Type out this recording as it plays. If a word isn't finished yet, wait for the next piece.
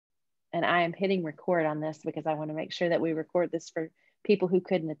and I am hitting record on this because I want to make sure that we record this for people who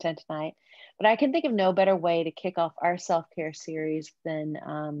couldn't attend tonight. But I can think of no better way to kick off our self-care series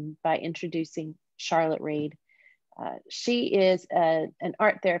than by introducing Charlotte Reed. She is an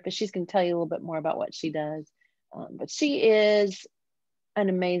art therapist. She's going to tell you a little bit more about what she does. But she is an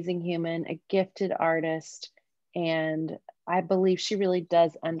amazing human, a gifted artist, and I believe she really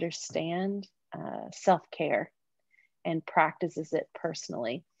does understand self-care and practices it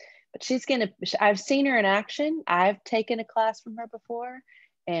personally. But I've seen her in action. I've taken a class from her before,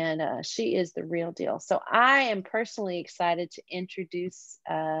 and she is the real deal. So I am personally excited to introduce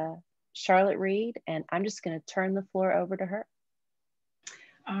Charlotte Reed, and I'm just going to turn the floor over to her.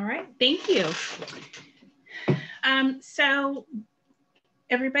 All right, thank you. So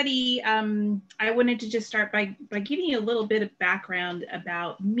everybody, I wanted to just start by giving you a little bit of background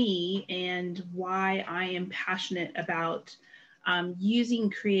about me and why I am passionate about using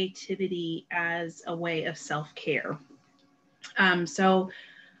creativity as a way of self-care. So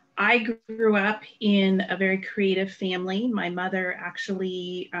I grew up in a very creative family. My mother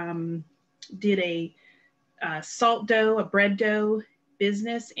actually did a salt dough, a bread dough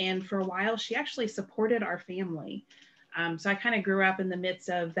business. And for a while, she actually supported our family. So I kind of grew up in the midst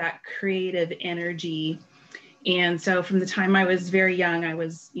of that creative energy. And so from the time I was very young, I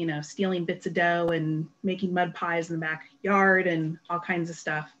was, stealing bits of dough and making mud pies in the backyard and all kinds of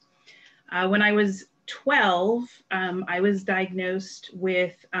stuff. When I was 12, I was diagnosed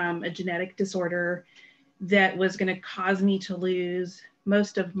with a genetic disorder that was going to cause me to lose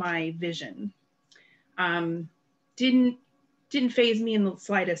most of my vision. Didn't faze me in the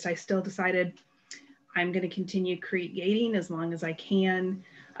slightest. I still decided I'm going to continue creating as long as I can.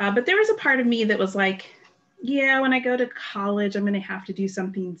 But there was a part of me that was like, yeah, when I go to college, I'm going to have to do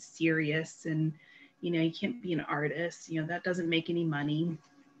something serious. And, you can't be an artist, that doesn't make any money.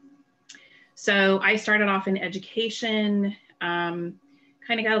 So I started off in education, kind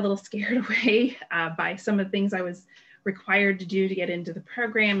of got a little scared away by some of the things I was required to do to get into the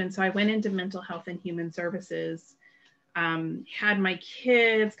program. And so I went into mental health and human services, had my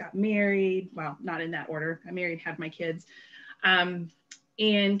kids, got married, well, not in that order. I married, had my kids,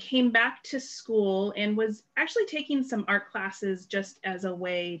 and came back to school and was actually taking some art classes just as a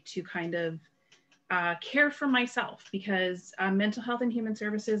way to kind of care for myself, because mental health and human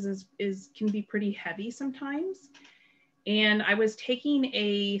services can be pretty heavy sometimes. And I was taking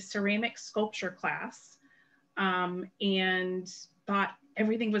a ceramic sculpture class and thought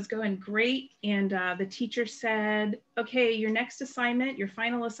everything was going great. And the teacher said, okay, your next assignment, your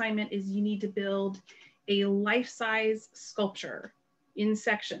final assignment is you need to build a life-size sculpture in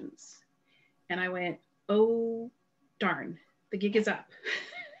sections. And I went, oh, darn, the gig is up.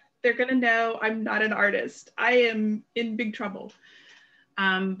 They're gonna know I'm not an artist. I am in big trouble.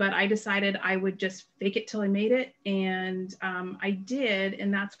 But I decided I would just fake it till I made it. And I did.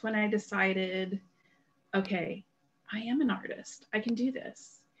 And that's when I decided, okay, I am an artist. I can do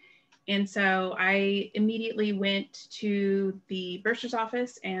this. And so I immediately went to the bursar's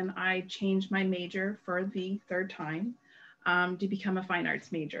office and I changed my major for the third time to become a fine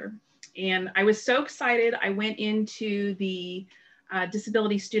arts major. And I was so excited. I went into the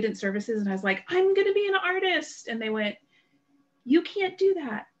disability student services and I was like, I'm going to be an artist. And they went, you can't do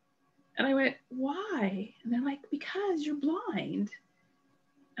that. And I went, why? And they're like, because you're blind.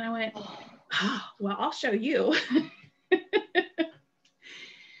 And I went, oh, well, I'll show you.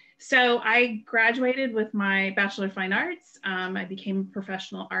 So I graduated with my Bachelor of Fine Arts. I became a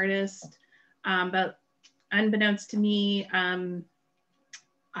professional artist, but unbeknownst to me,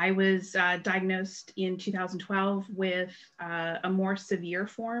 I was diagnosed in 2012 with a more severe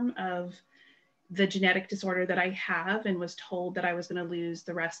form of the genetic disorder that I have, and was told that I was going to lose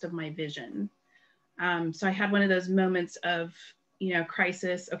the rest of my vision. So I had one of those moments of,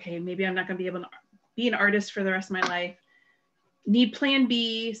 crisis. Okay, maybe I'm not going to be able to be an artist for the rest of my life. Need plan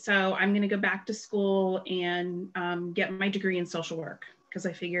B. So I'm going to go back to school and get my degree in social work, because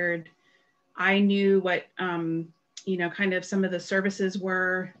I figured I knew what, kind of some of the services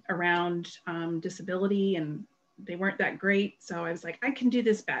were around disability, and they weren't that great. So I was like, I can do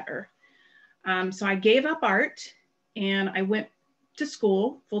this better. So I gave up art and I went to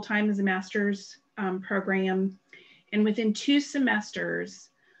school full-time as a master's program. And within 2 semesters,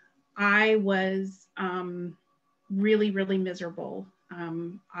 I was really, really miserable.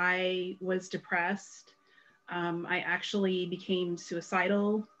 I was depressed. I actually became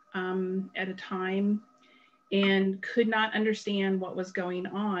suicidal at a time and could not understand what was going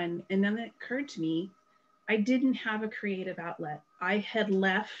on. And then it occurred to me, I didn't have a creative outlet. I had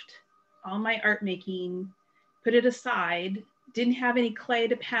left all my art making, put it aside didn't have any clay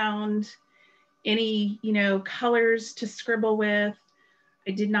to pound, any, you know, colors to scribble with.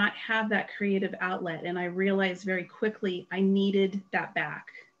 I did not have that creative outlet. And I realized very quickly I needed that back.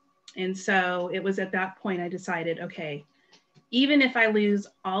 And so it was at that point I decided, okay, even if I lose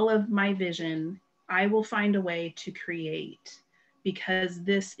all of my vision, I will find a way to create, because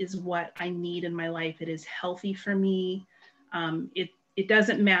this is what I need in my life. It is healthy for me. It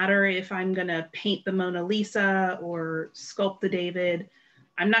doesn't matter if I'm gonna paint the Mona Lisa or sculpt the David.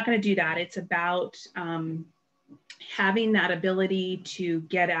 I'm not gonna do that. It's about having that ability to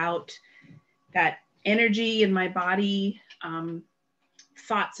get out that energy in my body,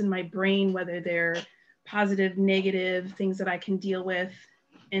 thoughts in my brain, whether they're positive, negative, things that I can deal with,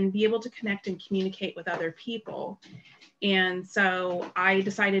 and be able to connect and communicate with other people. And so I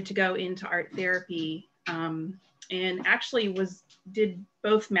decided to go into art therapy, and actually did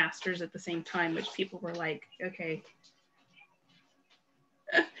both masters at the same time, which people were like, okay.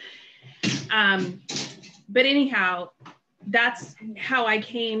 But anyhow, that's how I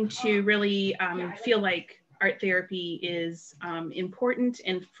came to really feel like art therapy is important,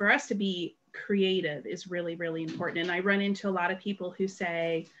 and for us to be creative is really, really important. And I run into a lot of people who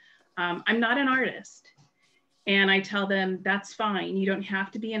say, I'm not an artist. And I tell them, that's fine. You don't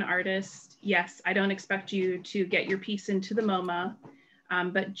have to be an artist. Yes, I don't expect you to get your piece into the MoMA,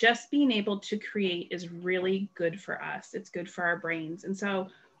 but just being able to create is really good for us. It's good for our brains. And so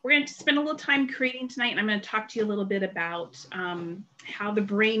we're going to spend a little time creating tonight, and I'm going to talk to you a little bit about how the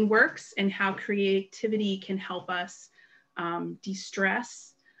brain works and how creativity can help us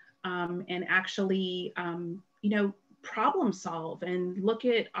de-stress and actually, you know, problem solve and look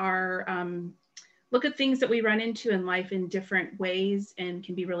at things that we run into in life in different ways and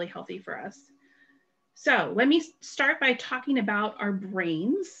can be really healthy for us. So let me start by talking about our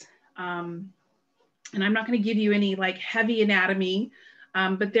brains. And I'm not going to give you any like heavy anatomy,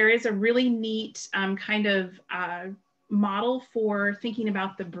 but there is a really neat kind of model for thinking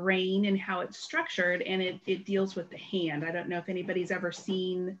about the brain and how it's structured, and it deals with the hand. I don't know if anybody's ever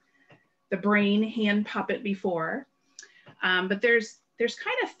seen the brain hand puppet before, but there's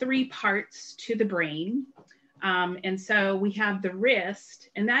kind of three parts to the brain. And so we have the wrist,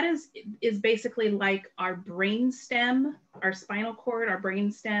 and that is basically like our brain stem, our spinal cord, our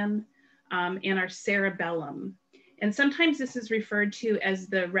brain stem, and our cerebellum. And sometimes this is referred to as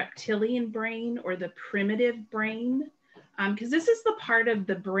the reptilian brain or the primitive brain, because this is the part of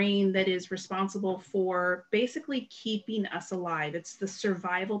the brain that is responsible for basically keeping us alive. It's the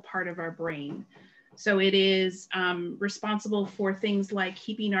survival part of our brain. So it is responsible for things like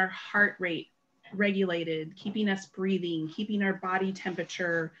keeping our heart rate regulated, keeping us breathing, keeping our body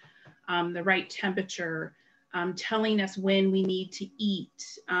temperature the right temperature, telling us when we need to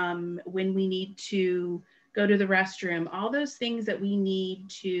eat, when we need to go to the restroom, all those things that we need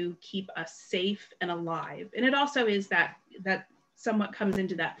to keep us safe and alive. And it also is that somewhat comes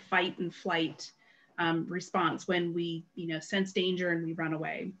into that fight and flight response when we, you know, sense danger and we run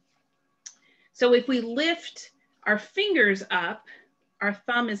away. So if we lift our fingers up, our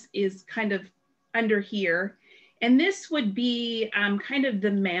thumb is kind of under here. And this would be kind of the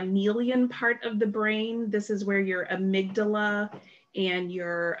mammalian part of the brain. This is where your amygdala and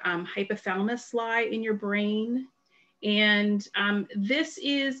your hypothalamus lie in your brain. And this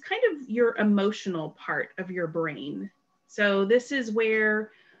is kind of your emotional part of your brain. So this is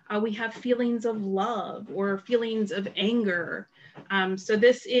where we have feelings of love or feelings of anger. So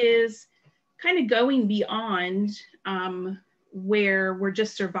this is kind of going beyond where we're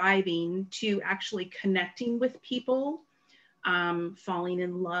just surviving to actually connecting with people, falling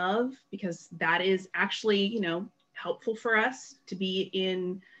in love, because that is actually, you know, helpful for us to be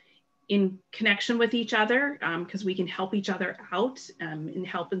in connection with each other, because we can help each other out in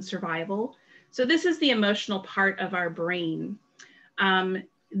help and survival. So this is the emotional part of our brain.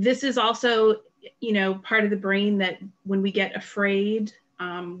 This is also, you know, part of the brain that when we get afraid,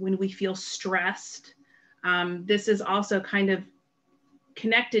 when we feel stressed, this is also kind of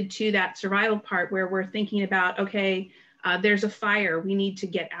connected to that survival part where we're thinking about, okay, there's a fire, we need to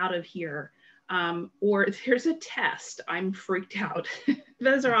get out of here. Or there's a test, I'm freaked out.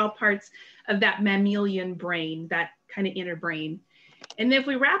 Those are all parts of that mammalian brain, that kind of inner brain. And if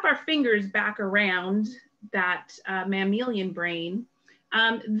we wrap our fingers back around that mammalian brain,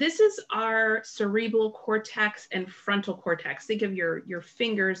 this is our cerebral cortex and frontal cortex. Think of your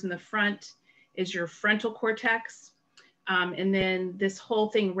fingers in the front is your frontal cortex. And then this whole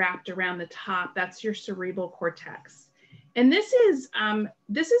thing wrapped around the top, that's your cerebral cortex. And this is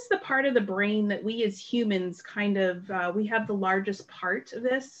the part of the brain that we as humans kind of, we have the largest part of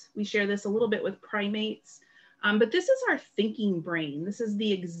this. We share this a little bit with primates, But this is our thinking brain. This is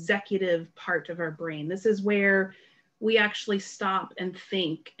the executive part of our brain. This is where we actually stop and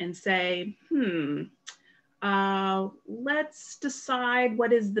think and say, let's decide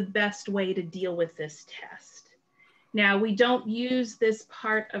what is the best way to deal with this test. Now, we don't use this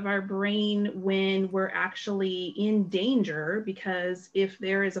part of our brain when we're actually in danger, because if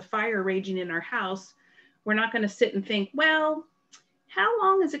there is a fire raging in our house, we're not going to sit and think, well, how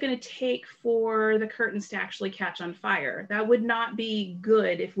long is it going to take for the curtains to actually catch on fire? That would not be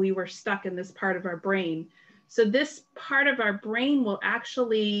good if we were stuck in this part of our brain. So this part of our brain will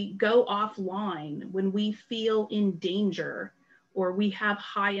actually go offline when we feel in danger or we have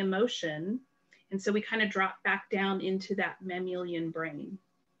high emotion. And so we kind of drop back down into that mammalian brain.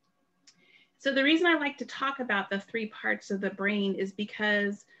 So the reason I like to talk about the three parts of the brain is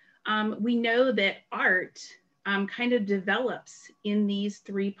because we know that art kind of develops in these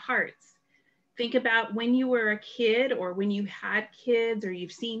three parts. Think about when you were a kid or when you had kids or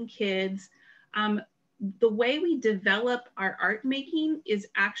you've seen kids, the way we develop our art making is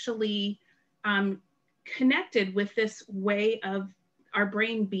actually connected with this way of our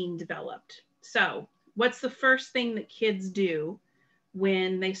brain being developed. So what's the first thing that kids do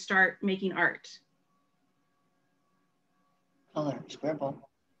when they start making art? Color, scribble.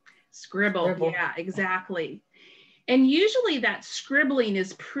 Scribble, yeah, exactly. And usually that scribbling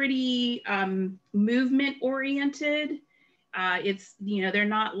is pretty movement oriented. It's, you know, they're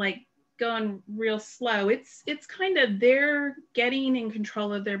not like going real slow. It's kind of, they're getting in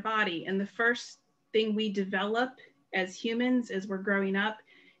control of their body. And the first thing we develop as humans as we're growing up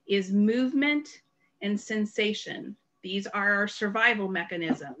is movement and sensation. These are our survival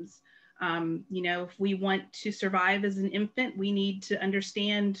mechanisms. You know, if we want to survive as an infant, we need to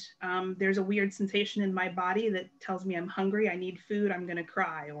understand there's a weird sensation in my body that tells me I'm hungry, I need food, I'm gonna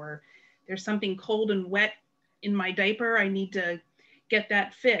cry, or there's something cold and wet in my diaper, I need to get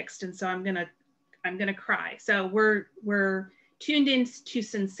that fixed, and so I'm gonna cry. So we're tuned into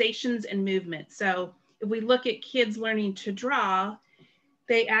sensations and movement. So if we look at kids learning to draw,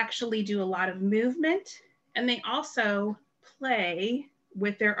 they actually do a lot of movement, and they also play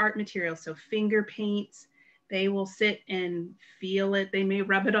with their art material. So finger paints, they will sit and feel it. They may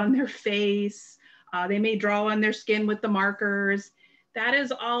rub it on their face. They may draw on their skin with the markers. That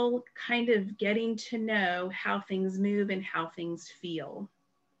is all kind of getting to know how things move and how things feel.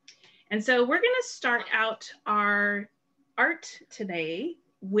 And so we're gonna start out our art today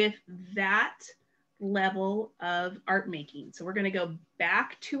with that level of art making. So we're gonna go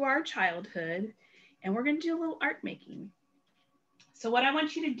back to our childhood and we're gonna do a little art making. So what I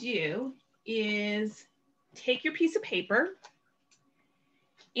want you to do is take your piece of paper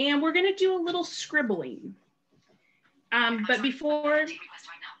and we're gonna do a little scribbling. But before,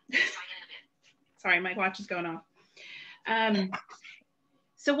 sorry, my watch is going off.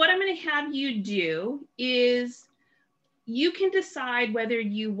 So what I'm gonna have you do is you can decide whether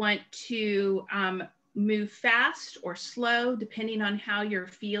you want to move fast or slow, depending on how you're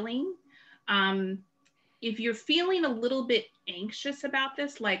feeling. If you're feeling a little bit anxious about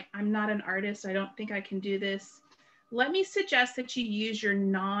this, like I'm not an artist, I don't think I can do this, let me suggest that you use your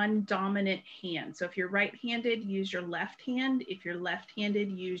non-dominant hand. So if you're right-handed, use your left hand. If you're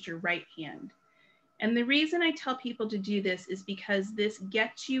left-handed, use your right hand. And the reason I tell people to do this is because this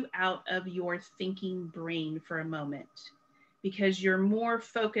gets you out of your thinking brain for a moment, because you're more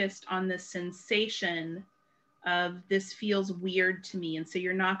focused on the sensation of this feels weird to me. And so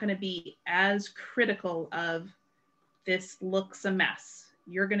you're not going to be as critical of this looks a mess.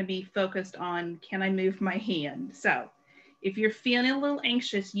 You're going to be focused on, can I move my hand? So if you're feeling a little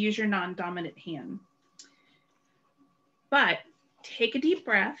anxious, use your non-dominant hand. But take a deep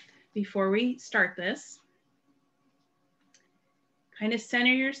breath before we start this. Kind of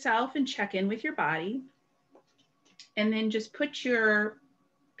center yourself and check in with your body. And then just put your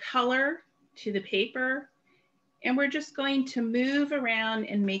color to the paper. And we're just going to move around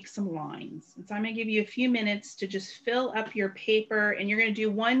and make some lines. And so I'm gonna give you a few minutes to just fill up your paper, and you're gonna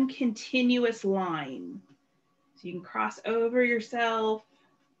do one continuous line. So you can cross over yourself,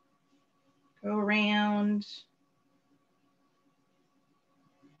 go around.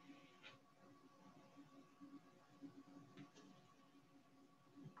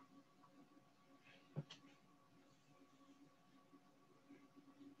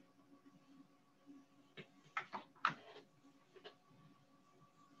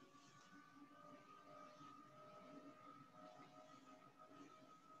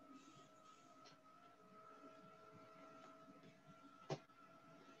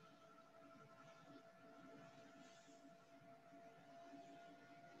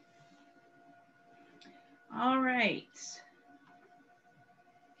 All right. If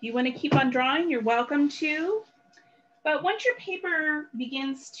you want to keep on drawing, you're welcome to. But once your paper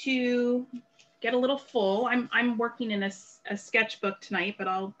begins to get a little full, I'm working in a sketchbook tonight, but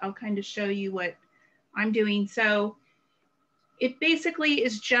I'll kind of show you what I'm doing. So it basically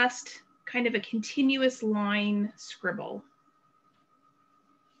is just kind of a continuous line scribble.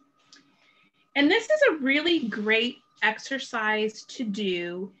 And this is a really great exercise to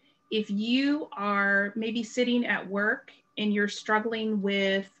do if you are maybe sitting at work and you're struggling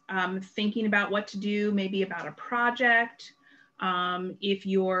with thinking about what to do, maybe about a project, if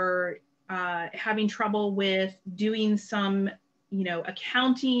you're having trouble with doing some,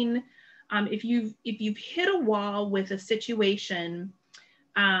 accounting, if you've hit a wall with a situation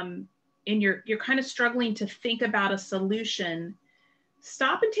and you're kind of struggling to think about a solution,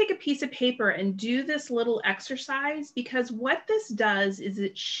 stop and take a piece of paper and do this little exercise, because what this does is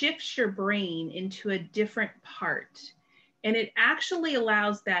it shifts your brain into a different part. And it actually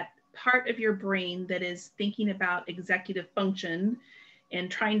allows that part of your brain that is thinking about executive function and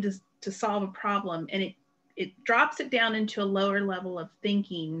trying to solve a problem, and it drops it down into a lower level of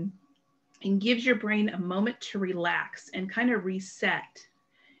thinking and gives your brain a moment to relax and kind of reset.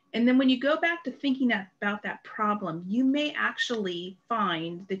 And then when you go back to thinking about that problem, you may actually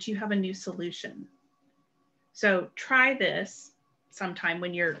find that you have a new solution. So try this sometime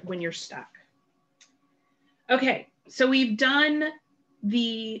when you're stuck. Okay, so we've done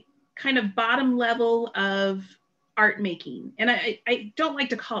the kind of bottom level of art making. And I don't like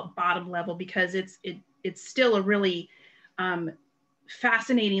to call it bottom level because it's still a really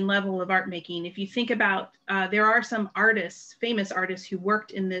fascinating level of art making. If you think about, there are some artists, famous artists who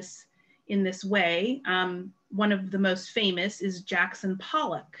worked in this way. One of the most famous is Jackson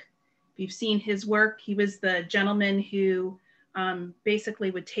Pollock. If you've seen his work, he was the gentleman who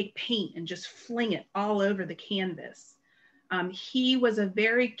basically would take paint and just fling it all over the canvas. He was a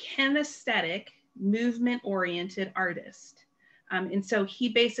very kinesthetic, movement-oriented artist. And so he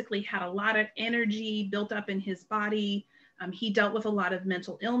basically had a lot of energy built up in his body. He dealt with a lot of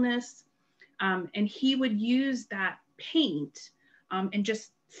mental illness, and he would use that paint and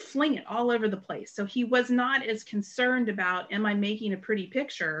just fling it all over the place. So he was not as concerned about, am I making a pretty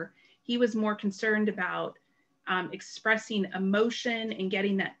picture? He was more concerned about expressing emotion and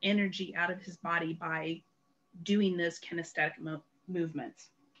getting that energy out of his body by doing this kinesthetic movements.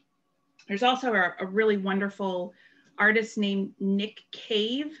 There's also a really wonderful artist named Nick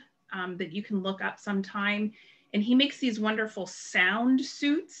Cave that you can look up sometime. And he makes these wonderful sound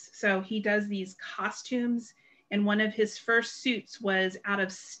suits. So he does these costumes. And one of his first suits was out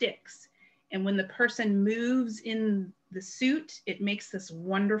of sticks. And when the person moves in the suit, it makes this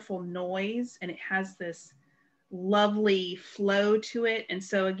wonderful noise and it has this lovely flow to it. And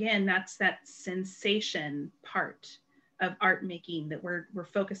so again, that's that sensation part of art making that we're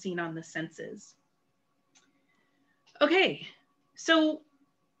focusing on the senses. Okay, so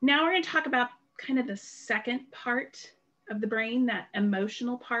now we're going to talk about kind of the second part of the brain, that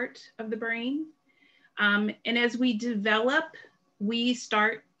emotional part of the brain. And as we develop, we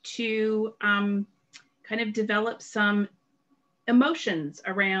start to kind of develop some emotions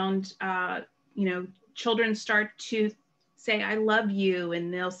around, children start to say, I love you,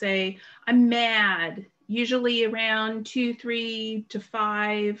 and they'll say, I'm mad, usually around 2, 3 to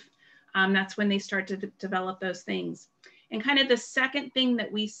 5. That's when they start to develop those things. And kind of the second thing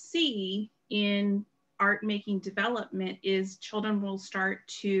that we see in art making development is children will start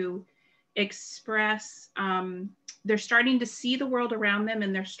to express, they're starting to see the world around them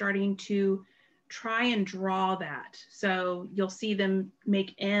and they're starting to try and draw that. So you'll see them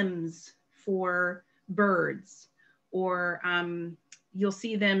make M's for birds, or you'll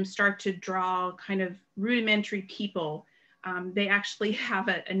see them start to draw kind of rudimentary people. They actually have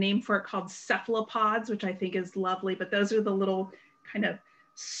a name for it called cephalopods, which I think is lovely, but those are the little kind of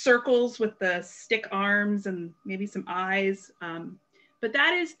circles with the stick arms and maybe some eyes. But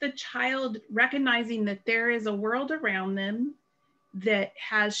that is the child recognizing that there is a world around them that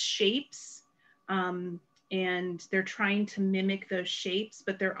has shapes, and they're trying to mimic those shapes,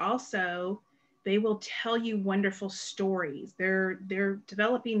 but they will tell you wonderful stories. They're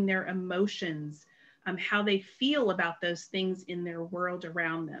developing their emotions, how they feel about those things in their world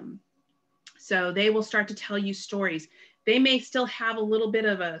around them. So they will start to tell you stories. They may still have a little bit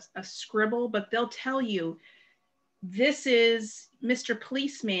of a scribble, but they'll tell you, this is Mr.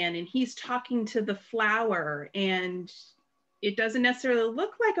 Policeman and he's talking to the flower, and it doesn't necessarily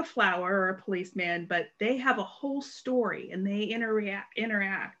look like a flower or a policeman, but they have a whole story and they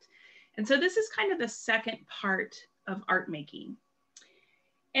interact. And so this is kind of the second part of art making.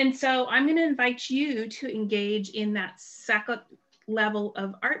 And so I'm going to invite you to engage in that second level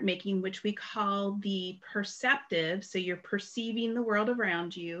of art making, which we call the perceptive. So you're perceiving the world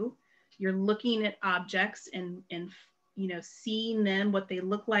around you. You're looking at objects and you know, seeing them, what they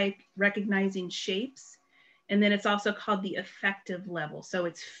look like, recognizing shapes. And then it's also called the affective level. So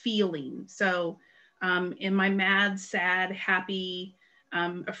it's feeling. So am I mad, sad, happy,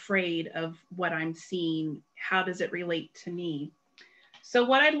 afraid of what I'm seeing? How does it relate to me? So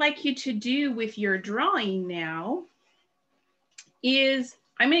what I'd like you to do with your drawing now is,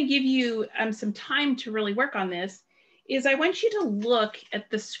 I'm going to give you some time to really work on this, is I want you to look at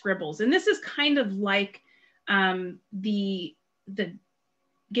the scribbles. And this is kind of like the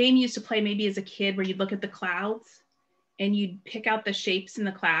game you used to play maybe as a kid where you'd look at the clouds and you'd pick out the shapes in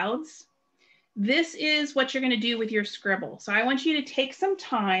the clouds. This is what you're going to do with your scribble. So I want you to take some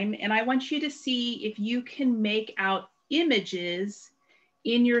time and I want you to see if you can make out images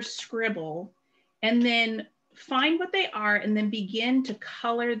in your scribble and then find what they are and then begin to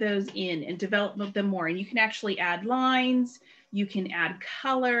color those in and develop them more. And you can actually add lines, you can add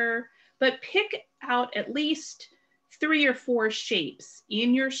color, but pick out at least 3 or 4 shapes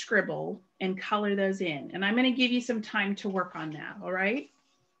in your scribble and color those in. And I'm going to give you some time to work on that, all right?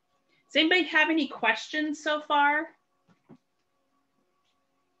 Does anybody have any questions so far?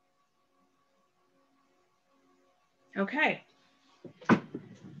 Okay.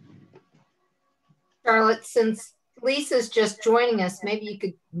 Charlotte, since Lisa's just joining us, maybe you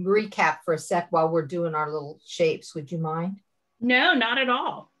could recap for a sec while we're doing our little shapes. Would you mind? No, not at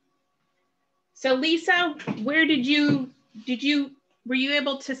all. So Lisa, where were you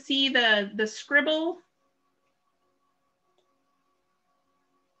able to see the scribble?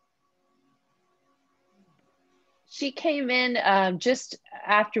 She came in just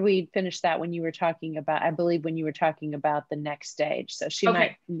after we finished that when you were talking about, I believe when you were talking about the next stage. So she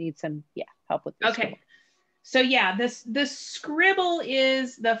might need some help with this. Okay. So yeah, the scribble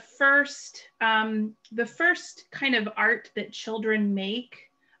is the first kind of art that children make.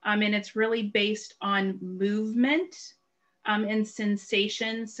 And it's really based on movement and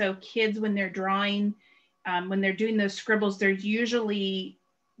sensation. So kids, when they're drawing, when they're doing those scribbles, they're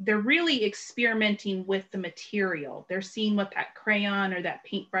really experimenting with the material. They're seeing what that crayon or that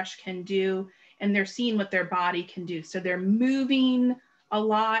paintbrush can do, and they're seeing what their body can do. So they're moving a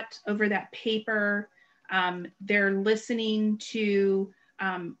lot over that paper. They're listening to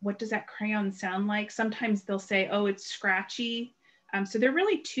what does that crayon sound like? Sometimes they'll say, oh, it's scratchy. So they're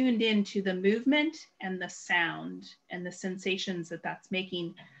really tuned into the movement and the sound and the sensations that that's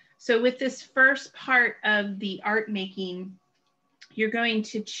making. So with this first part of the art making, you're going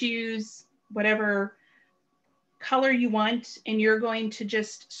to choose whatever color you want, and you're going to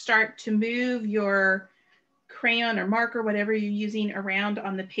just start to move your crayon or marker, whatever you're using, around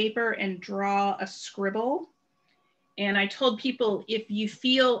on the paper and draw a scribble. And I told people, if you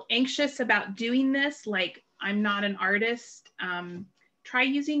feel anxious about doing this, like I'm not an artist, try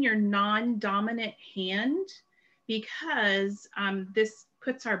using your non-dominant hand, because this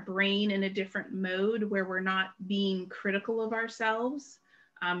puts our brain in a different mode where we're not being critical of ourselves.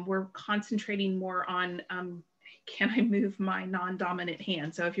 We're concentrating more on, can I move my non-dominant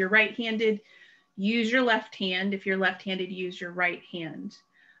hand? So if you're right-handed, use your left hand. If you're left-handed, use your right hand.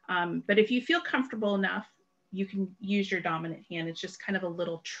 But if you feel comfortable enough, you can use your dominant hand. It's just kind of a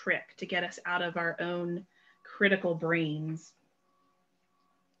little trick to get us out of our own critical brains.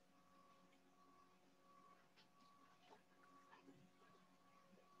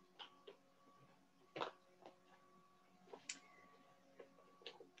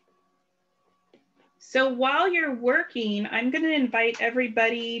 So while you're working, I'm going to invite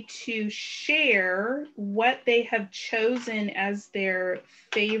everybody to share what they have chosen as their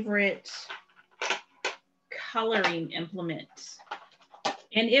favorite coloring implement.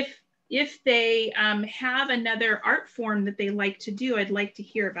 And if they have another art form that they like to do, I'd like to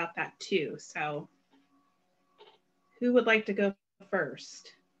hear about that too. So who would like to go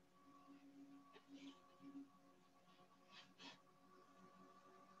first?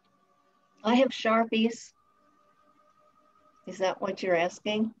 I have Sharpies. Is that what you're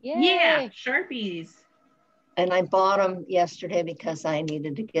asking? Yay. Yeah, Sharpies. And I bought them yesterday because I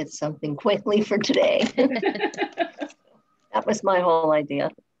needed to get something quickly for today. That was my whole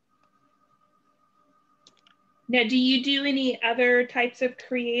idea. Now, do you do any other types of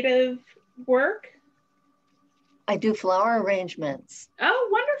creative work? I do flower arrangements. Oh,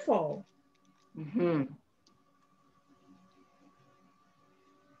 wonderful. Mm-hmm.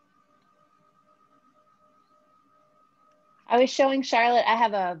 I was showing Charlotte, I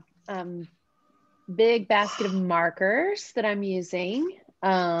have a big basket of markers that I'm using.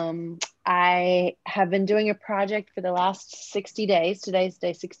 I have been doing a project for the last 60 days. Today's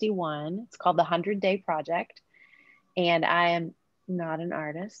day 61. It's called the 100-Day Project. And I am not an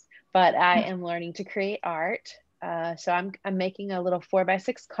artist, but I am learning to create art. So I'm making a little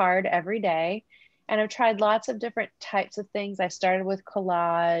 4x6 card every day. And I've tried lots of different types of things. I started with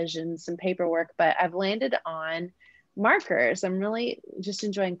collage and some paperwork, but I've landed on markers. I'm really just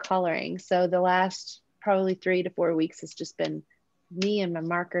enjoying coloring. So the last probably 3 to 4 weeks has just been me and my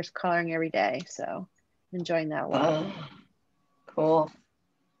markers coloring every day. So I'm enjoying that a lot. Oh, cool.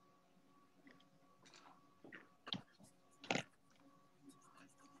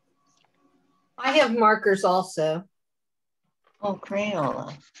 I have markers also. Oh,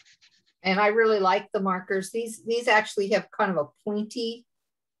 Crayola. And I really like the markers. These actually have kind of a pointy,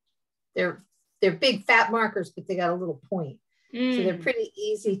 they're big fat markers, but they got a little point. So they're pretty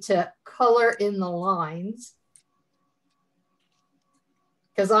easy to color in the lines.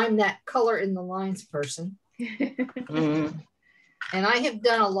 Because I'm that color in the lines person. And I have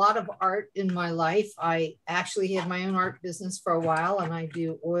done a lot of art in my life. I actually had my own art business for a while, and I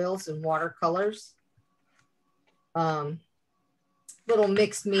do oils and watercolors. Little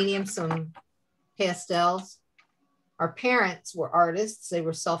mixed medium, some pastels. Our parents were artists. They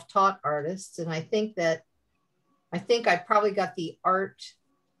were self-taught artists. And I think I probably got the art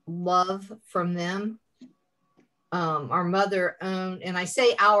love from them. Our mother owned, and I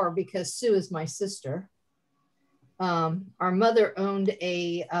say our because Sue is my sister. Our mother owned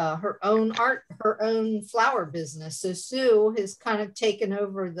her own flower business. So Sue has kind of taken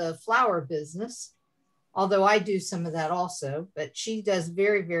over the flower business, although I do some of that also, but she does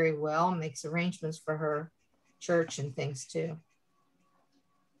very, very well, makes arrangements for her church and things too.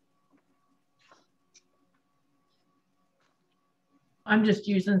 I'm just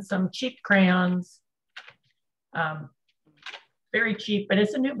using some cheap crayons. Very cheap, but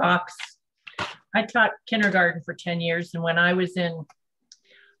it's a new box. I taught kindergarten for 10 years. And when I was in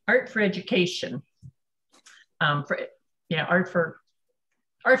art for education, art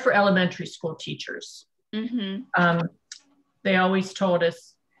for elementary school teachers, they always told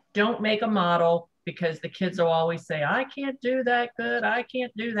us, don't make a model because the kids will always say, I can't do that good. I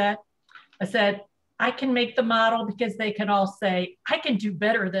can't do that. I said, I can make the model because they can all say, I can do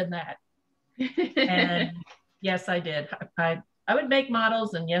better than that. And yes, I did. I would make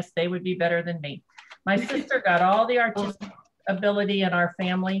models, and yes, they would be better than me. My sister got all the artistic ability in our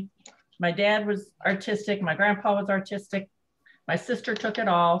family. My dad was artistic. My grandpa was artistic. My sister took it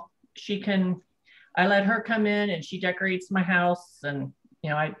all. I let her come in and she decorates my house. And,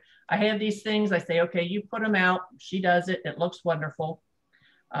 I have these things. I say, okay, you put them out. She does it. It looks wonderful.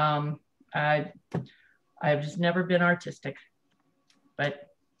 I've just never been artistic, but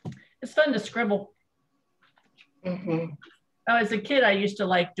it's fun to scribble. As a kid, I used to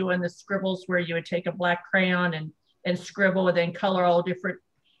like doing the scribbles where you would take a black crayon and scribble and then color all different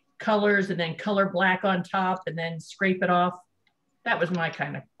colors and then color black on top and then scrape it off. That was my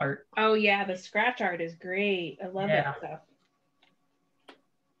kind of art. Oh yeah, the scratch art is great. I love that stuff.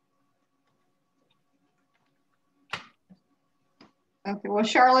 Okay, well,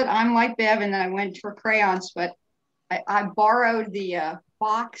 Charlotte, I'm like Bev, and I went for crayons, but I borrowed the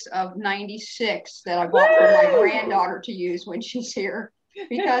box of 96 that I bought for my granddaughter to use when she's here,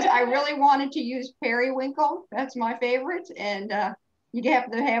 because I really wanted to use periwinkle. That's my favorite. And you have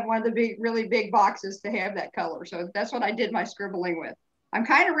to have one of the really big boxes to have that color. So that's what I did my scribbling with. I'm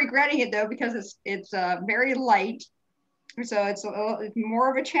kind of regretting it though, because it's very light. So it's more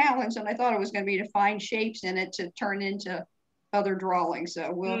of a challenge than I thought it was going to be to find shapes in it to turn into other drawings.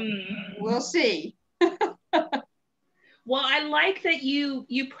 So we'll see. Well, I like that you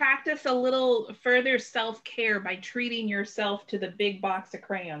practice a little further self-care by treating yourself to the big box of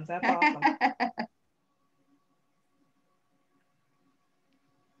crayons. That's awesome.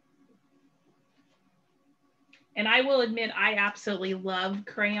 And I will admit, I absolutely love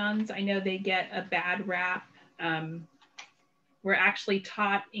crayons. I know they get a bad rap. We're actually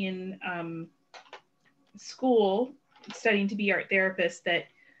taught in school, studying to be art therapists, that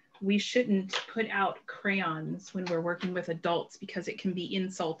we shouldn't put out crayons when we're working with adults because it can be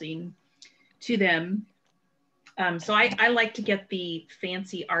insulting to them. So I like to get the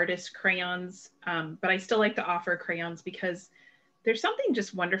fancy artist crayons, but I still like to offer crayons because there's something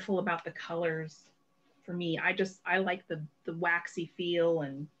just wonderful about the colors. For me, I like the waxy feel.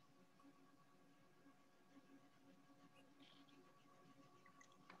 And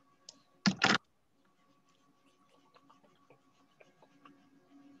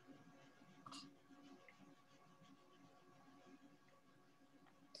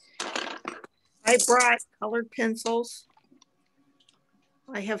I brought colored pencils.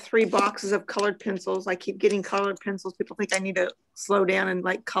 I have 3 boxes of colored pencils. I keep getting colored pencils. People think I need to slow down and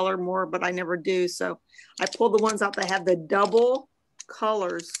like color more, but I never do. So I pull the ones out that have the double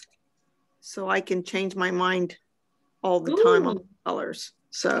colors so I can change my mind all the time on the colors.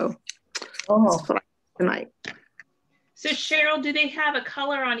 So that's what I do tonight. So Cheryl, do they have a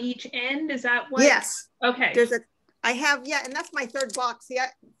color on each end? Is that what? Yes. Okay. I have, yeah, and that's my 3rd box. See,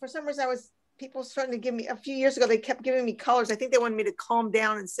 for some reason people starting to give me, a few years ago, they kept giving me colors. I think they wanted me to calm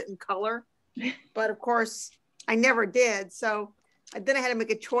down and sit in color. But of course, I never did. So then I had to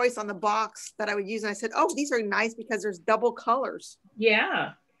make a choice on the box that I would use. And I said, oh, these are nice because there's double colors.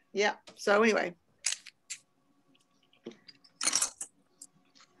 Yeah. Yeah. So anyway.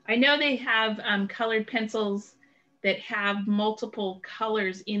 I know they have colored pencils that have multiple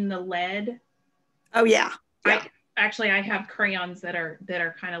colors in the lead. Oh, yeah. Yeah. I have crayons that are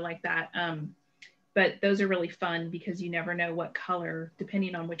kind of like that. But those are really fun because you never know what color,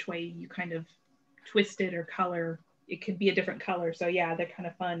 depending on which way you kind of twist it or color, it could be a different color. So yeah, they're kind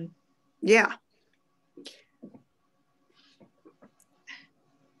of fun. Yeah.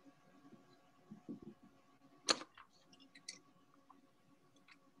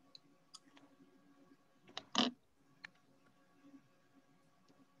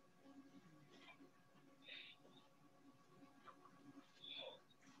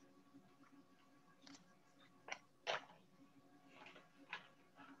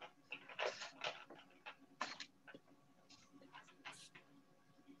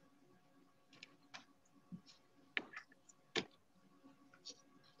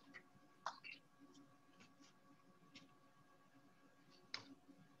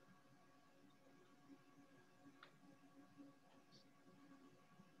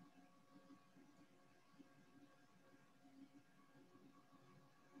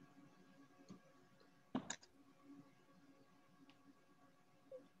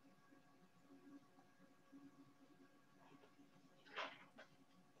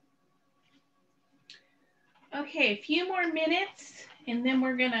 Okay, a few more minutes and then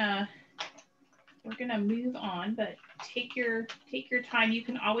we're gonna move on, but take your time. You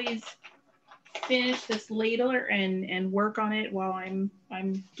can always finish this later and work on it while I'm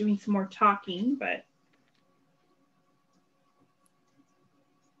doing some more talking, but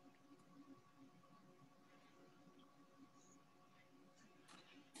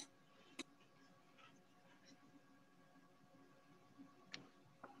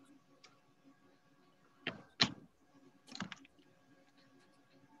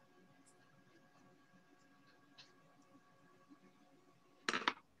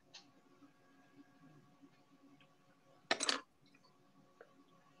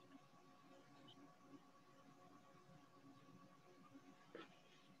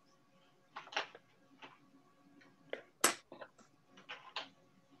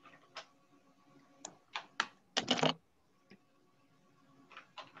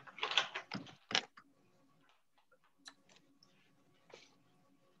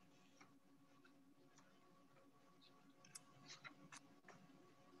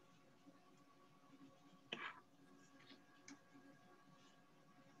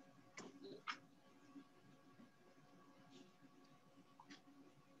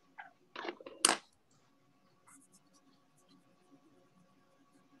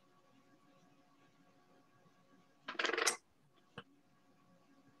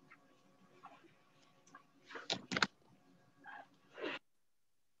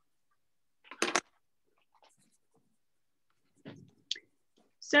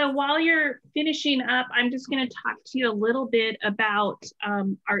so while you're finishing up, I'm just going to talk to you a little bit about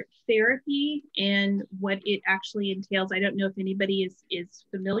art therapy and what it actually entails. I don't know if anybody is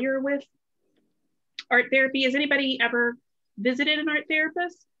familiar with art therapy. Has anybody ever visited an art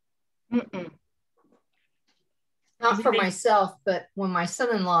therapist? Mm-mm. Not for myself, but when my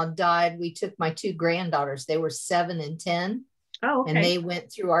son-in-law died, we took my 2 granddaughters. They were 7 and 10. Oh, okay. And they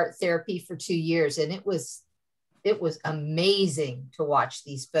went through art therapy for 2 years. And it was amazing to watch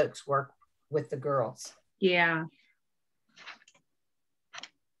these folks work with the girls. Yeah.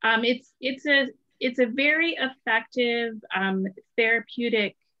 It's a very effective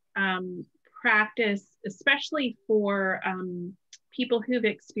therapeutic practice, especially for people who've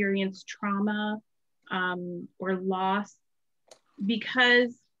experienced trauma or loss,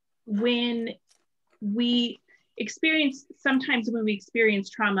 because when we experience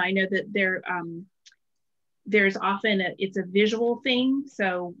trauma, I know that there's often it's a visual thing.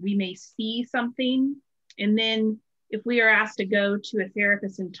 So we may see something, and then if we are asked to go to a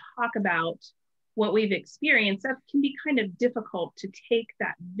therapist and talk about what we've experienced, that can be kind of difficult to take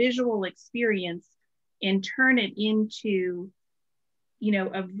that visual experience and turn it into you know,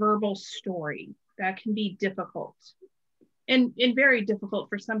 a verbal story. That can be difficult and very difficult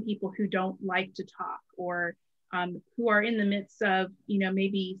for some people who don't like to talk, or who are in the midst of, you know,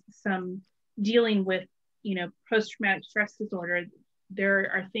 maybe some dealing with, you know, post-traumatic stress disorder.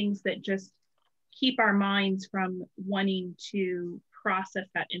 There are things that just keep our minds from wanting to process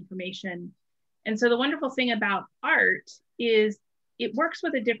that information. And so the wonderful thing about art is it works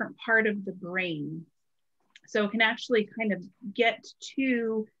with a different part of the brain. So it can actually kind of get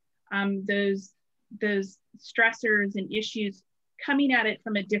to those stressors and issues coming at it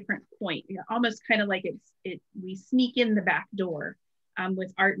from a different point, you know, almost kind of like we sneak in the back door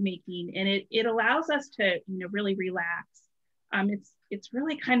with art making, and it allows us to, you know, really relax. It's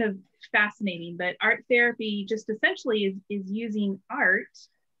really kind of fascinating, but art therapy just essentially is using art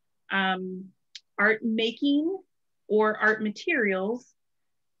making or art materials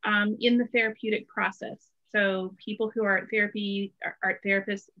in the therapeutic process. So people who are art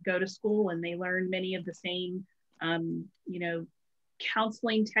therapists go to school and they learn many of the same, you know,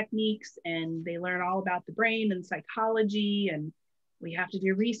 counseling techniques, and they learn all about the brain and psychology, and we have to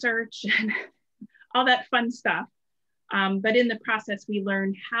do research and all that fun stuff. But in the process, we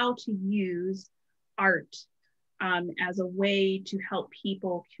learn how to use art as a way to help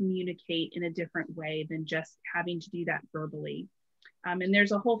people communicate in a different way than just having to do that verbally. And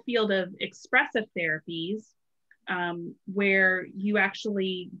there's a whole field of expressive therapies where you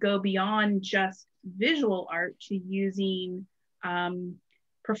actually go beyond just visual art to using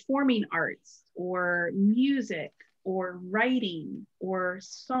performing arts or music or writing or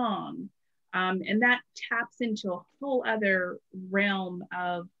song. And that taps into a whole other realm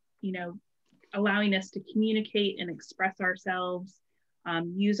of, you know, allowing us to communicate and express ourselves,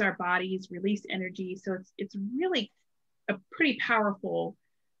 use our bodies, release energy. So it's really a pretty powerful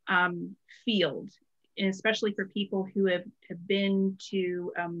field, especially for people who have been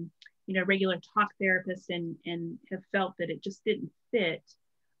to, you know, regular talk therapists and have felt that it just didn't fit.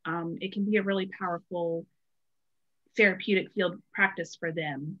 It can be a really powerful therapeutic field practice for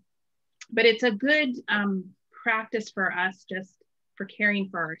them. But it's a good practice for us, just for caring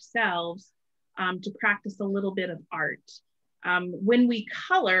for ourselves, to practice a little bit of art. When we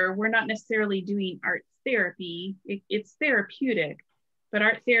color, we're not necessarily doing art therapy. It's therapeutic, but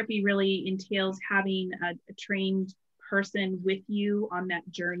art therapy really entails having a trained person with you on that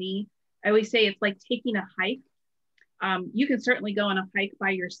journey. I always say it's like taking a hike. You can certainly go on a hike by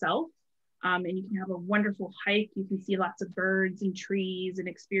yourself, and you can have a wonderful hike. You can see lots of birds and trees and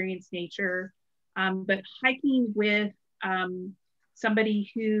experience nature. But hiking with somebody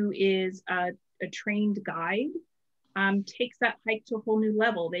who is a trained guide takes that hike to a whole new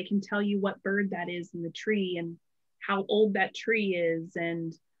level. They can tell you what bird that is in the tree and how old that tree is,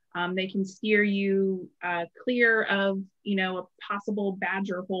 and they can steer you clear of, you know, a possible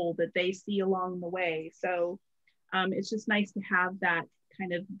badger hole that they see along the way. So it's just nice to have that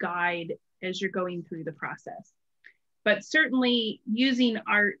kind of guide as you're going through the process. But certainly using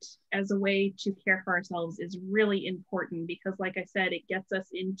art as a way to care for ourselves is really important because, like I said, it gets us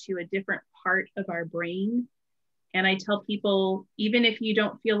into a different part of our brain. And I tell people, even if you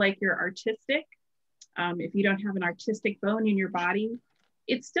don't feel like you're artistic, if you don't have an artistic bone in your body,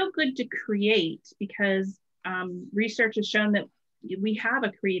 it's still good to create because research has shown that we have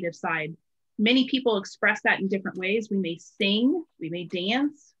a creative side. Many people express that in different ways. We may sing, we may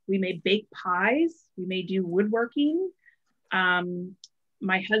dance, we may bake pies, we may do woodworking.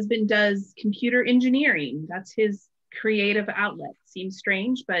 My husband does computer engineering. That's his creative outlet. Seems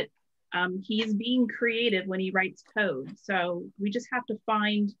strange, but he's being creative when he writes code. So we just have to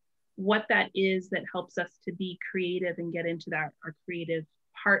find what that is that helps us to be creative and get into that our creative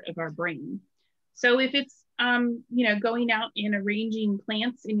part of our brain. So if it's you know, going out and arranging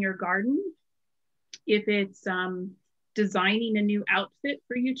plants in your garden, if it's designing a new outfit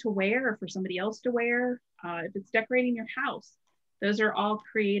for you to wear or for somebody else to wear, if it's decorating your house, those are all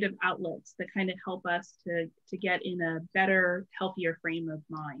creative outlets that kind of help us to get in a better, healthier frame of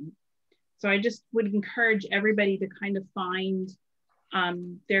mind. So I just would encourage everybody to kind of find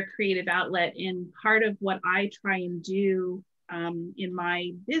their creative outlet. And part of what I try and do in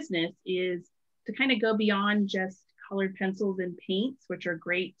my business is to kind of go beyond just colored pencils and paints, which are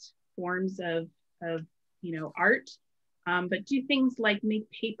great forms of you know, art, but do things like make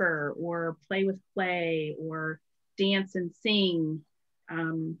paper or play with clay or dance and sing,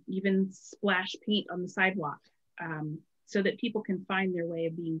 even splash paint on the sidewalk, so that people can find their way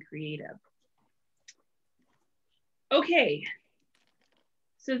of being creative. Okay,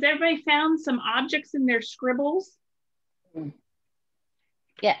 so has everybody found some objects in their scribbles?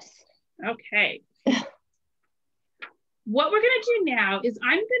 Yes. Okay. what we're going to do now is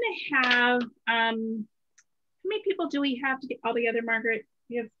I'm going to have, how many people do we have to get all together, Margaret?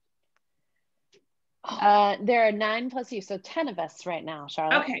 You have there are 9 plus you, so 10 of us right now,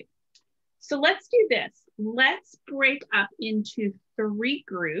 Charlotte. Okay, so let's do this. Let's break up into 3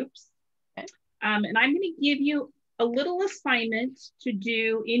 groups. Okay. And I'm going to give you a little assignment to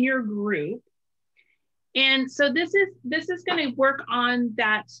do in your group. And so this is going to work on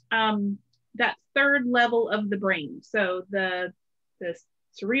that that 3rd level of the brain. So the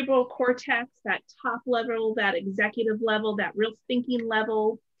cerebral cortex, that top level, that executive level, that real thinking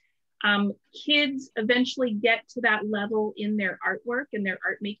level. Kids eventually get to that level in their artwork and their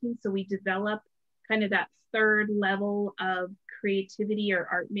art making. So we develop kind of that 3rd level of creativity or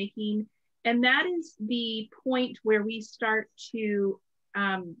art making. And that is the point where we start to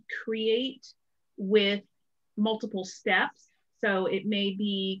create with multiple steps. So it may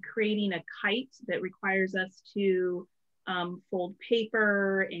be creating a kite that requires us to fold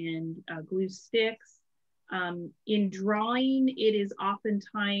paper and glue sticks. In drawing, it is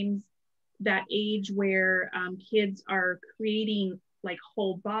oftentimes that age where kids are creating like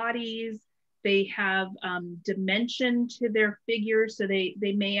whole bodies. They have dimension to their figures. So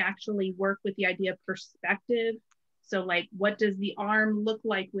they may actually work with the idea of perspective. So like, what does the arm look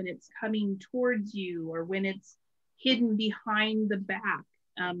like when it's coming towards you or when it's hidden behind the back?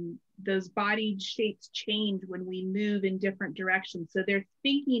 Those body shapes change when we move in different directions. So they're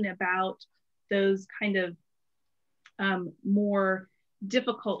thinking about those kind of more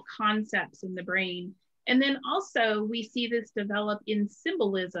difficult concepts in the brain. And then also we see this develop in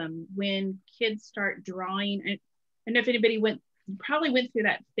symbolism when kids start drawing. I don't know if anybody probably went through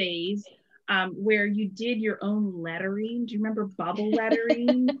that phase where you did your own lettering. Do you remember bubble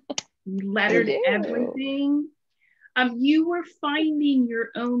lettering? You lettered everything. You were finding your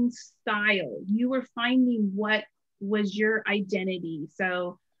own style. You were finding what was your identity.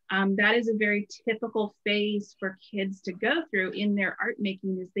 So that is a very typical phase for kids to go through in their art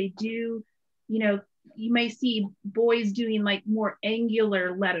making. Is they do, you know, you may see boys doing like more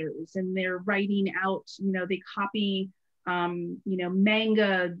angular letters and they're writing out, you know, they copy, you know,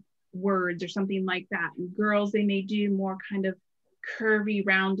 manga words or something like that. And girls, they may do more kind of curvy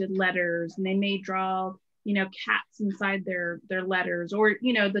rounded letters, and they may draw, you know, cats inside their letters, or,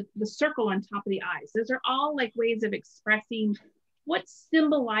 you know, the circle on top of the eyes. Those are all like ways of expressing what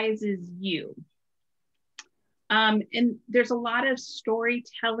symbolizes you. And there's a lot of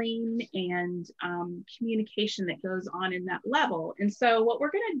storytelling and communication that goes on in that level. And so what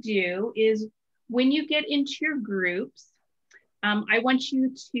we're going to do is when you get into your groups, I want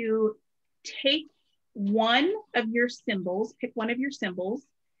you to take one of your symbols, pick one of your symbols,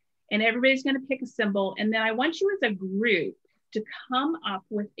 and everybody's going to pick a symbol. And then I want you as a group to come up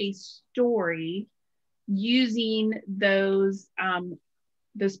with a story using those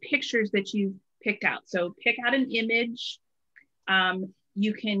pictures that you've picked out. So pick out an image.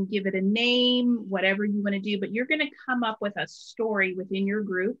 You can give it a name, whatever you want to do, but you're going to come up with a story within your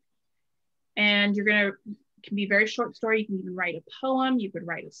group. And you're going to, can be a very short story. You can even write a poem. You could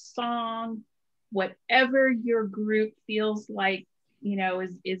write a song, whatever your group feels like, you know,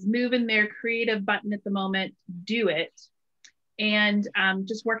 is moving their creative button at the moment, do it. And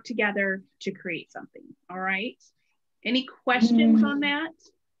just work together to create something. All right. Any questions on that?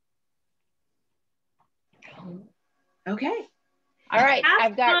 Okay. All right.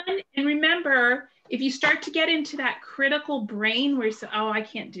 Have fun. And remember, if you start to get into that critical brain where you say, oh, I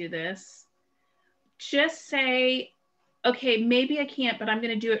can't do this, just say, okay, maybe I can't, but I'm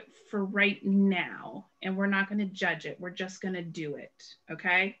going to do it for right now. And we're not going to judge it. We're just going to do it.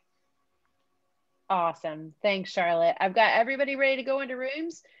 Okay. Awesome. Thanks, Charlotte. I've got everybody ready to go into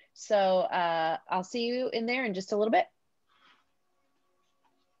rooms. So I'll see you in there in just a little bit.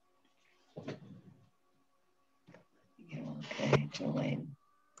 Okay, Jolene.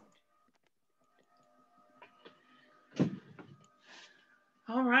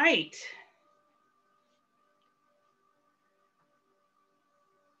 All right.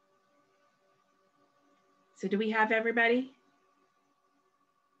 So do we have everybody?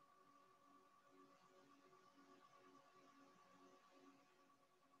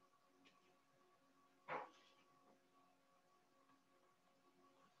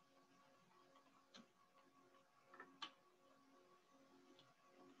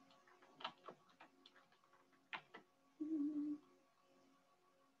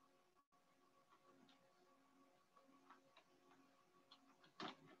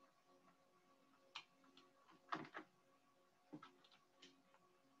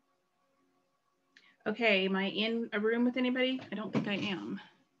 Okay, am I in a room with anybody? I don't think I am.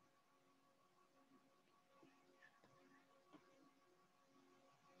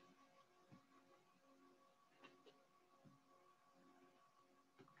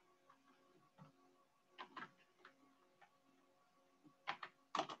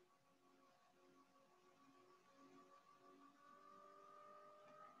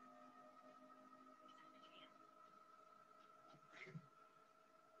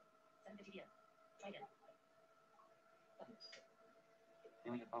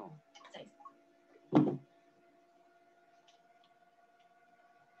 Union home.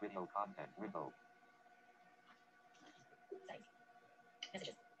 Video content window.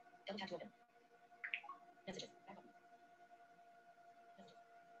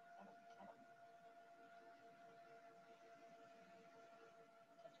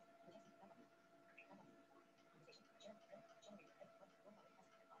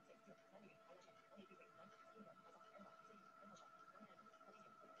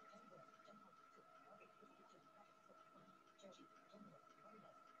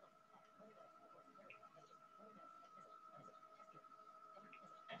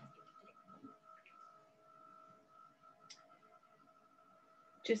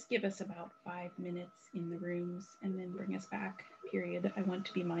 Just give us about 5 minutes in the rooms and then bring us back, period. I want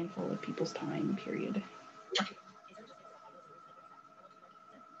to be mindful of people's time, period.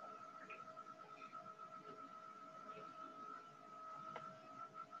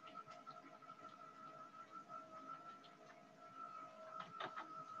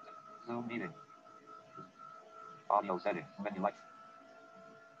 Zoom meeting. Audio settings. Menu like.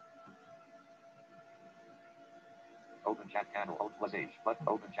 Open chat panel. Alt plus H button.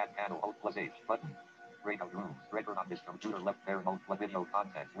 Open chat panel. Alt plus H button. Breakout rooms. Record on this computer left. Bare mode. Video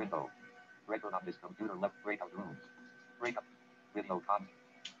content window. Record on this computer left. Breakout rooms. Breakout. Video content.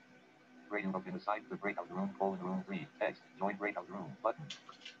 Radio have been assigned to breakout room. Room 3. Text. Join breakout room button.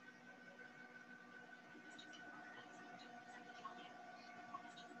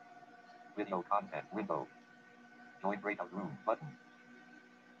 Video content window. Join breakout room button.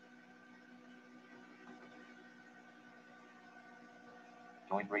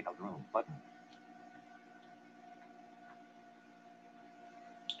 Join breakout room button.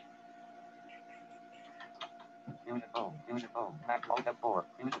 Fusion home. Fusion home. Mac Alt F4.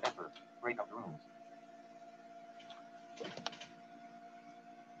 Fusion enter. Breakout rooms.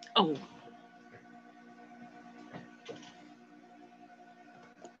 Oh.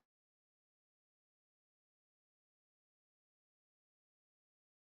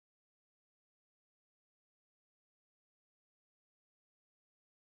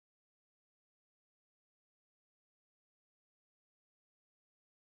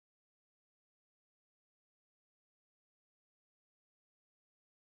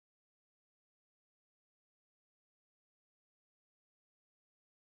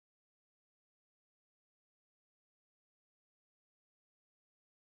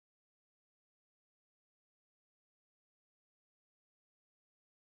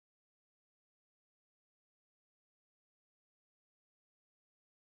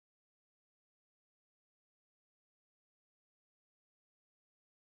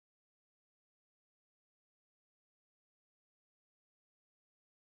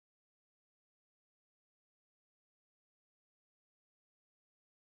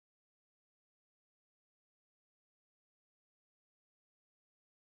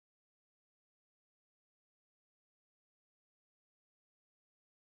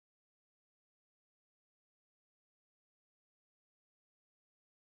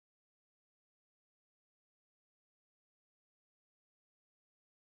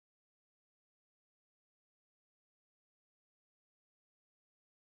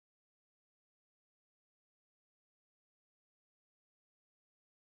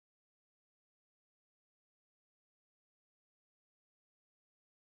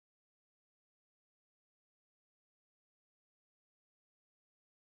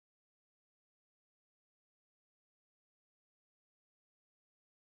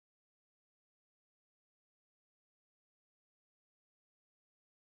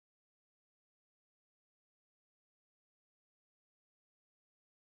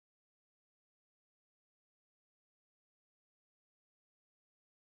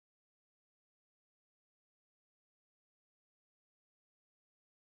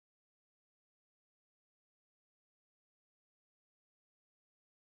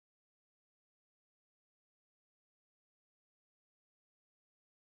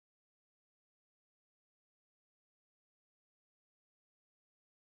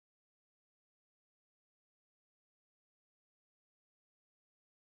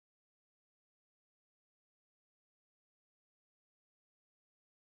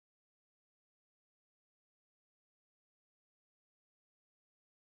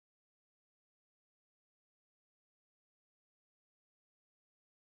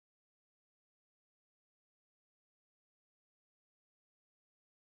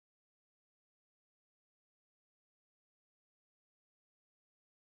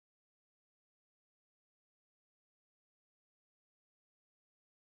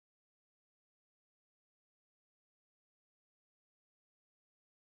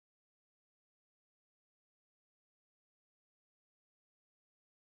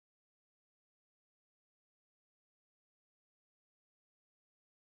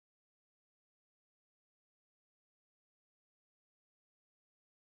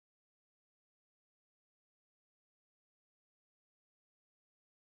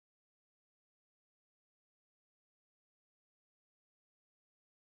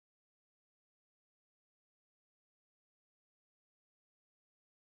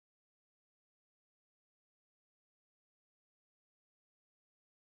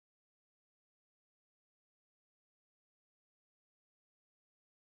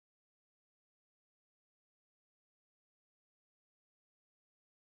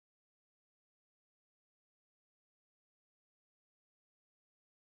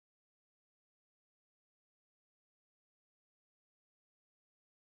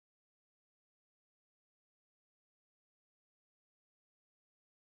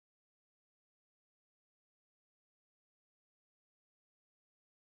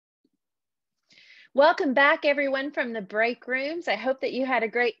 Welcome back, everyone, from the break rooms. I hope that you had a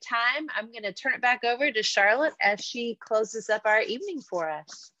great time. I'm going to turn it back over to Charlotte as she closes up our evening for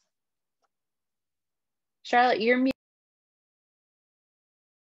us. Charlotte, you're muted.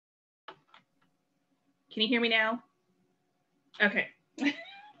 Can you hear me now? Okay.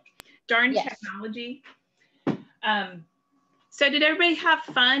 Darn Yes. Technology. So did everybody have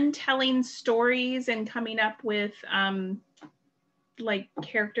fun telling stories and coming up with like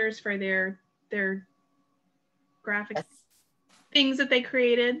characters for their graphic things that they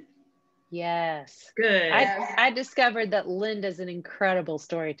created? Yes. Good. I discovered that Linda's an incredible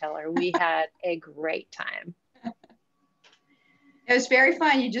storyteller. We had a great time. It was very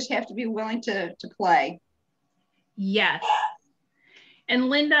fun. You just have to be willing to play. Yes. And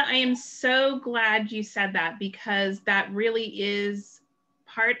Linda, I am so glad you said that, because that really is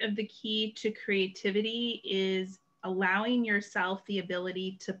part of the key to creativity, is allowing yourself the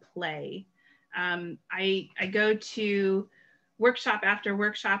ability to play. I go to workshop after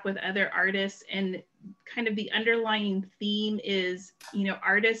workshop with other artists, and kind of the underlying theme is, you know,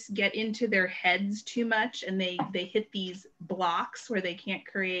 artists get into their heads too much and they hit these blocks where they can't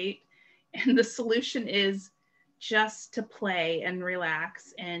create. And the solution is just to play and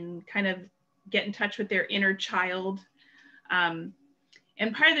relax and kind of get in touch with their inner child. And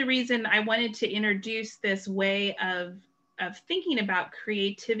part of the reason I wanted to introduce this way of thinking about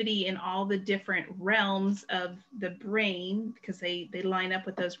creativity in all the different realms of the brain, because they line up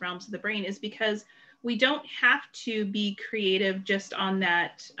with those realms of the brain, is because we don't have to be creative just on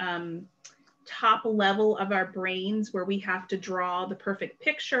that top level of our brains, where we have to draw the perfect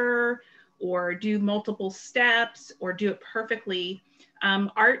picture or do multiple steps or do it perfectly.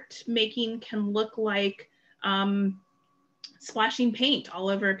 Art making can look like splashing paint all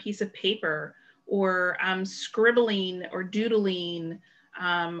over a piece of paper, or scribbling or doodling,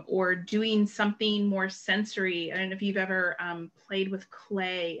 or doing something more sensory. I don't know if you've ever played with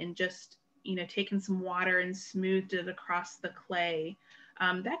clay and just, you know, taken some water and smoothed it across the clay.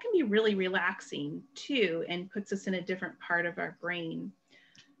 That can be really relaxing too, and puts us in a different part of our brain.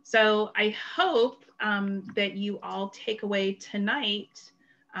 So I hope that you all take away tonight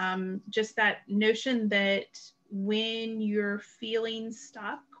just that notion that when you're feeling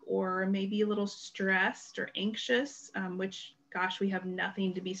stuck or maybe a little stressed or anxious, which, gosh, we have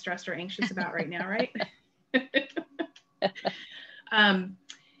nothing to be stressed or anxious about right now, right?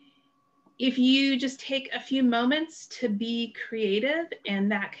 If you just take a few moments to be creative, and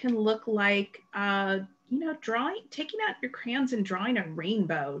that can look like, you know, taking out your crayons and drawing a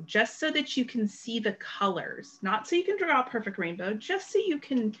rainbow, just so that you can see the colors, not so you can draw a perfect rainbow, just so you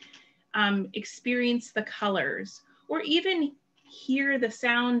can experience the colors, or even hear the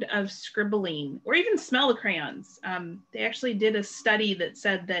sound of scribbling, or even smell the crayons. They actually did a study that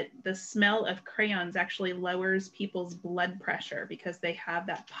said that the smell of crayons actually lowers people's blood pressure, because they have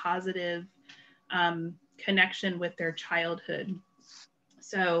that positive connection with their childhood.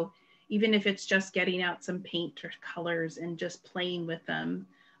 So even if it's just getting out some paint or colors and just playing with them,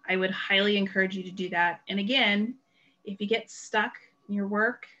 I would highly encourage you to do that. And again, if you get stuck in your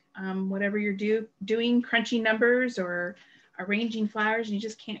work, whatever you're doing, crunching numbers or arranging flowers, and you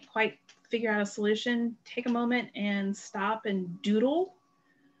just can't quite figure out a solution, take a moment and stop and doodle,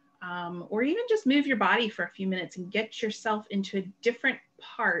 or even just move your body for a few minutes and get yourself into a different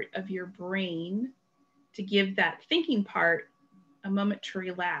part of your brain to give that thinking part a moment to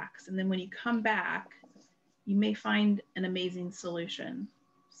relax. And then when you come back, you may find an amazing solution.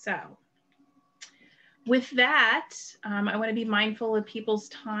 So with that, I want to be mindful of people's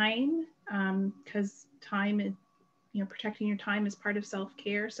time, because time is, you know, protecting your time is part of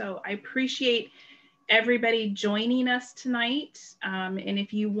self-care. So I appreciate everybody joining us tonight. And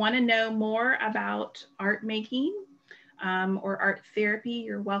if you want to know more about art making or art therapy,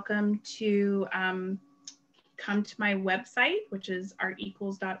 you're welcome to come to my website, which is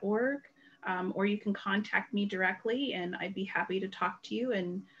artequals.org, or you can contact me directly, and I'd be happy to talk to you,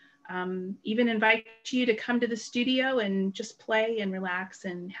 and even invite you to come to the studio and just play and relax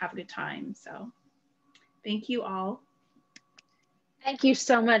and have a good time. So thank you all. Thank you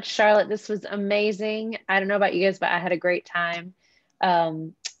so much, Charlotte. This was amazing. I don't know about you guys, but I had a great time.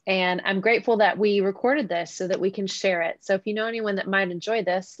 And I'm grateful that we recorded this so that we can share it. So if you know anyone that might enjoy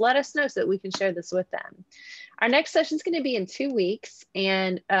this, let us know so that we can share this with them. Our next session is going to be in 2 weeks,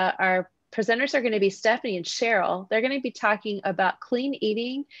 and our presenters are going to be Stephanie and Cheryl. They're going to be talking about clean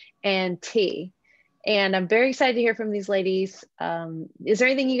eating and tea. And I'm very excited to hear from these ladies. Is there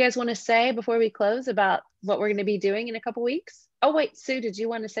anything you guys want to say before we close about what we're going to be doing in a couple weeks? Oh, wait, Sue, did you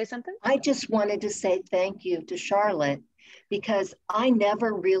want to say something? I just wanted to say thank you to Charlotte, because I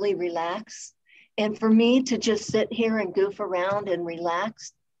never really relax. And for me to just sit here and goof around and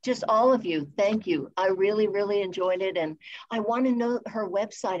relax, just all of you, thank you. I really, really enjoyed it. And I want to know her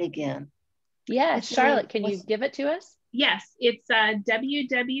website again. Yeah, Charlotte, can you give it to us? Yes, it's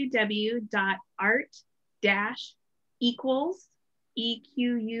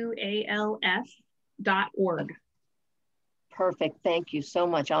www.art-equals.org. Perfect. Thank you so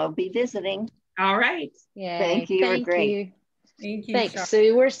much. I'll be visiting. All right. Yeah. Thank you. You're great. Thank you. Thanks,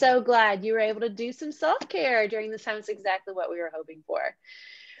 Sue. We're so glad you were able to do some self-care during this time. It's exactly what we were hoping for.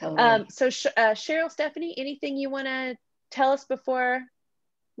 Totally. So Cheryl, Stephanie, anything you want to tell us before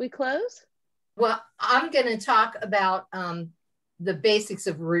we close? Well, I'm going to talk about the basics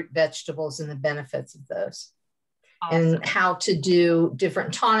of root vegetables and the benefits of those. Awesome. And how to do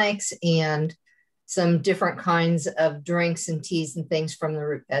different tonics and some different kinds of drinks and teas and things from the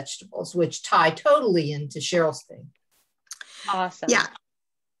root vegetables, which tie totally into Cheryl's thing. Awesome. Yeah.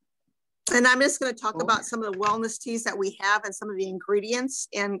 And I'm just going to talk about some of the wellness teas that we have and some of the ingredients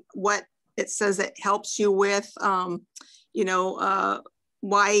and what it says it helps you with, why,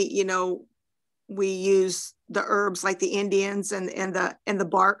 we use the herbs like the Indians and the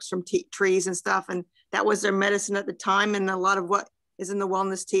barks from trees and stuff. And that was their medicine at the time. And a lot of what is in the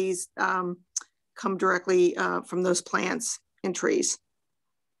wellness teas come directly from those plants and trees.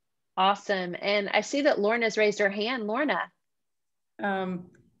 Awesome. And I see that Lorna's raised her hand. Lorna.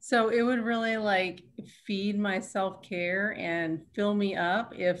 So it would really like feed my self-care and fill me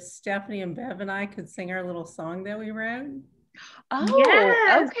up if Stephanie and Bev and I could sing our little song that we wrote. Oh,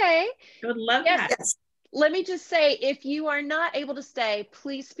 yes. Okay. I would love that. Yes. Let me just say, if you are not able to stay,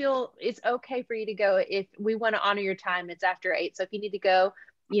 please feel it's okay for you to go. If we want to honor your time, it's after 8. So if you need to go,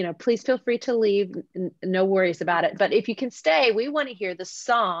 please feel free to leave. No worries about it. But if you can stay, we want to hear the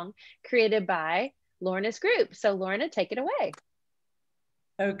song created by Lorna's group. So Lorna, take it away.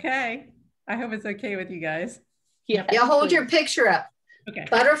 Okay. I hope it's okay with you guys. Yeah, hold your picture up. Okay.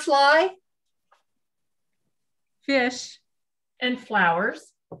 Butterfly. Fish. And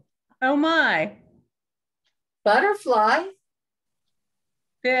flowers. Oh my. Butterfly.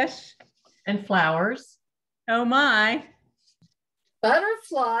 Fish. And flowers. Oh my.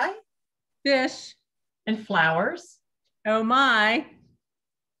 Butterfly. Fish. And flowers. Oh my.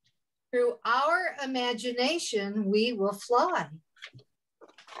 Through our imagination, we will fly.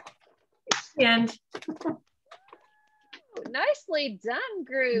 And nicely done,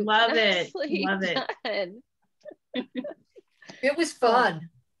 group. Love nicely it. Love done. It was fun.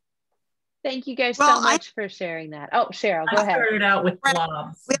 Thank you guys so much for sharing that. Oh, Cheryl, go ahead. I started out with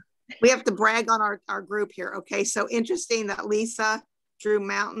blobs. We have to brag on our group here. Okay, so interesting that Lisa drew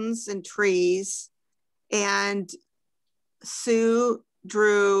mountains and trees, and Sue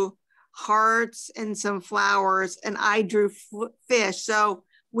drew hearts and some flowers, and I drew fish. So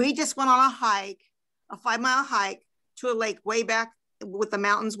we just went on a 5-mile hike to a lake way back with the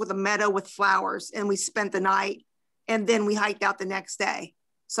mountains, with a meadow with flowers, and we spent the night, and then we hiked out the next day.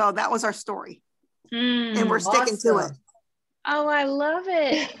 So that was our story, and we're sticking to it. Oh, I love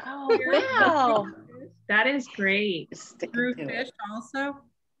it. Oh, wow. That is great. Drew fish also?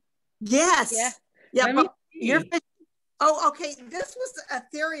 Yes. Yeah, but your fish. Oh, okay. This was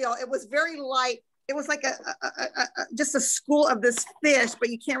ethereal. It was very light. It was like just a school of this fish, but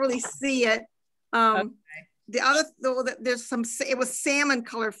you can't really see it. Okay. The other, there's some, it was salmon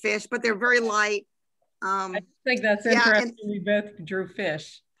colored fish, but they're very light. I think that's interesting. We both drew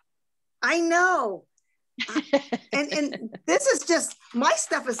fish. I know. and this is just, my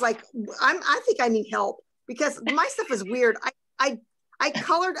stuff is like, I think I need help because my stuff is weird. I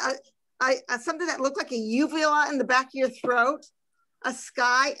colored something that looked like a uvula in the back of your throat, a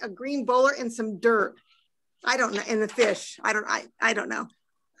sky, a green bowler, and some dirt. I don't know, and the fish. I don't know.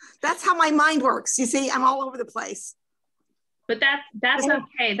 That's how my mind works. You see, I'm all over the place. But that's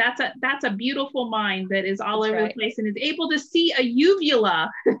okay. That's a beautiful mind that is all over the place and is able to see a uvula.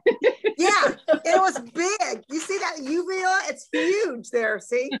 Yeah, it was big. You see that uvula? It's huge there.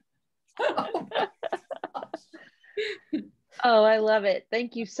 See? Oh, I love it.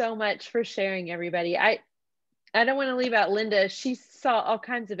 Thank you so much for sharing, everybody. I don't want to leave out Linda. She saw all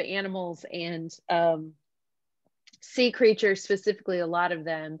kinds of animals and sea creatures, specifically a lot of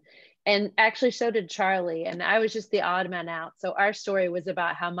them. And actually so did Charlie. And I was just the odd man out. So our story was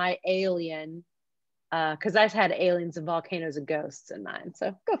about how my alien, because I've had aliens and volcanoes and ghosts in mine.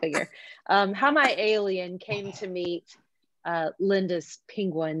 So go figure. How my alien came to meet Linda's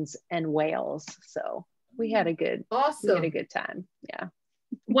penguins and whales. So we had a good, we had a good time. Yeah.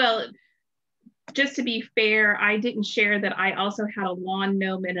 Well, just to be fair, I didn't share that I also had a lawn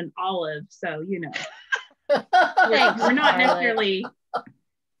gnome and an olive. So, you know, we're not necessarily.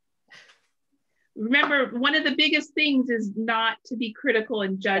 remember, one of the biggest things is not to be critical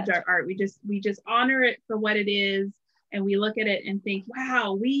and judge our art. We just honor it for what it is, and we look at it and think,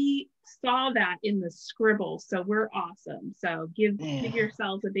 wow, we saw that in the scribble, so we're awesome. So give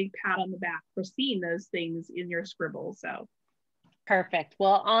yourselves a big pat on the back for seeing those things in your scribble. So perfect.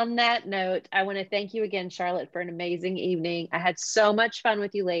 Well, on that note, I want to thank you again, Charlotte, for an amazing evening. I had so much fun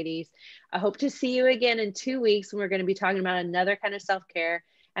with you ladies. I hope to see you again in 2 weeks when we're going to be talking about another kind of self-care.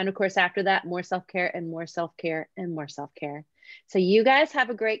 And of course, after that, more self-care and more self-care and more self-care. So you guys have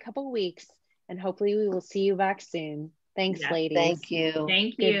a great couple of weeks, and hopefully we will see you back soon. Thanks, ladies. Thank you.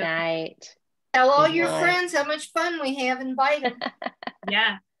 Thank you. Good night. Tell all Good your night. friends how much fun we have. Invite them.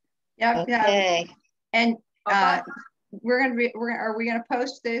 Yeah. Yep. Yeah. Okay. And Bye-bye. are we gonna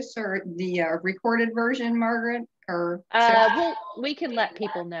post this or the recorded version, Margaret? Or We can let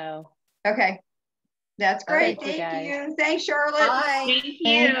people know. okay. That's great. Thank you, guys. Thanks, Charlotte. Bye. Thank you.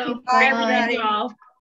 Thank you. Bye, Bye. everybody.